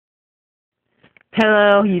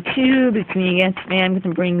Hello, YouTube. It's me again. Today I'm going to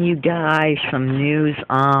bring you guys some news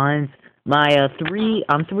on my three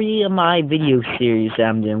of my video series that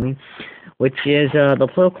I'm doing, which is the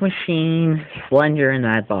Pollitical Machine, Slender, and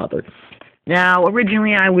Mad Father. Now,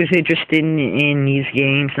 originally I was interested in these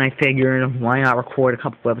games, and I figured why not record a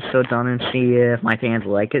couple episodes on it and see if my fans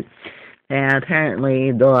like it. And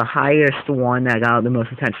apparently, the highest one that got the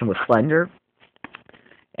most attention was Slender.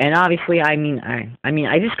 And obviously, I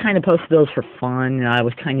just kind of posted those for fun, and I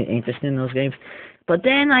was kind of interested in those games. But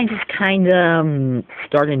then I just kind of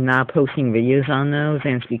started not posting videos on those,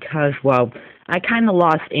 and it's because, well, I kind of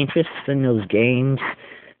lost interest in those games.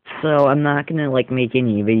 So I'm not going to, make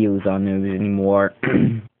any videos on those anymore.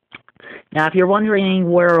 Now, if you're wondering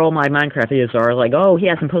where all my Minecraft videos are, oh, he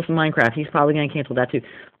hasn't posted Minecraft, he's probably going to cancel that too.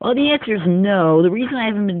 Well, the answer is no. The reason I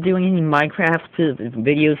haven't been doing any Minecraft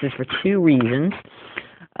videos is for two reasons.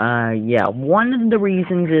 One of the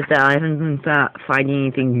reasons is that I haven't been finding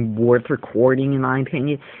anything worth recording, in my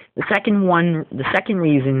opinion. The second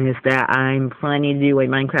reason is that I'm planning to do a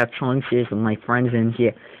Minecraft challenge series with my friends in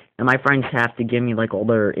here, and my friends have to give me, all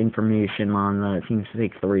their information on Team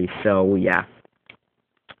 3, so, yeah.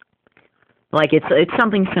 It's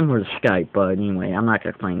something similar to Skype, but anyway, I'm not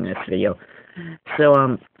gonna explain in this video.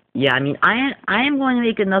 So, yeah, I am going to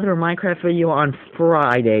make another Minecraft video on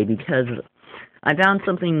Friday, because I found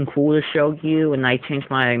something cool to show you, and I changed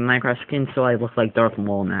my Minecraft skin so I look like Darth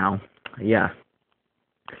Maul now. Yeah.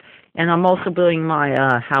 And I'm also building my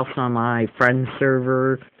house on my friend's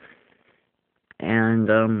server. And,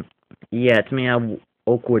 yeah, it's made out of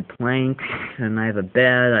oak wood planks, and I have a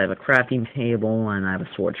bed, I have a crafting table, and I have a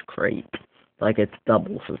storage crate. It's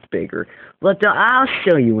double, so it's bigger. But I'll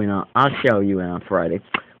show you on Friday.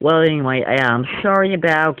 Well, anyway, I'm sorry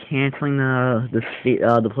about canceling the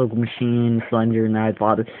Pollitical Machine, Slender, and Mad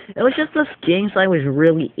Father. It was just those games I was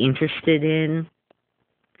really interested in,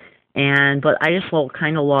 but I just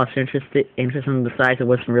kind of lost interest in them. Besides, it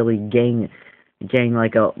wasn't really getting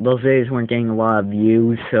those videos weren't getting a lot of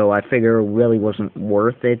views, so I figured it really wasn't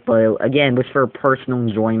worth it. But again, it was for personal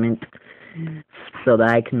enjoyment, so that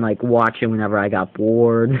I can watch it whenever I got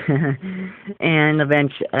bored. and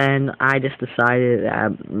I just decided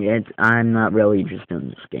that I'm not really interested in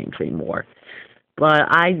this games anymore. But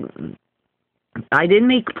I did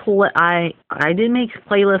make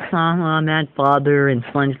playlists on Mad Father and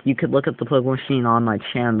Slender. You could look up the Pollitical Machine on my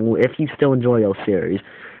channel if you still enjoy those series.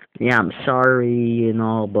 Yeah, I'm sorry and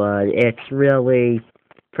all, but it's really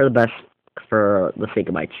for the best for the sake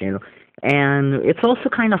of my channel. And it's also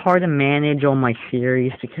kind of hard to manage all my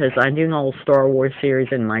series because I'm doing all Star Wars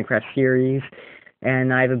series and Minecraft series,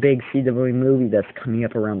 and I have a big CW movie that's coming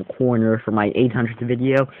up around the corner for my 800th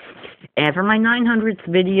video. And for my 900th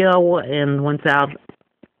video and 1000th,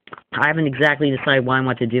 I haven't exactly decided what I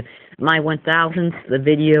want to do. My 1000th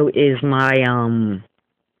video is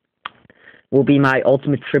will be my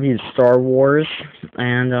ultimate tribute to Star Wars,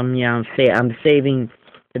 and yeah, I'm saving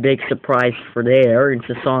the big surprise for there. It's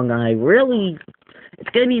a song it's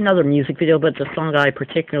gonna be another music video, but it's a song I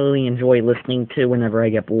particularly enjoy listening to whenever I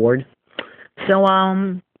get bored. So,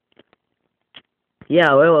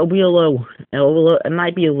 yeah, it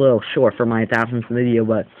might be a little short for my 1000th video,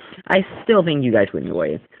 but I still think you guys would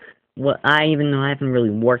enjoy it. Well, even though I haven't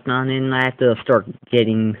really worked on it, and I have to start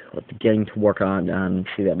getting to work on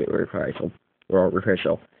CW reprisal or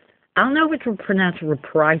reprisal. I don't know if it's pronounced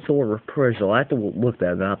reprisal or reprisal. I have to look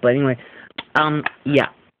that up. But anyway, yeah.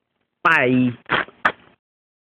 Bye.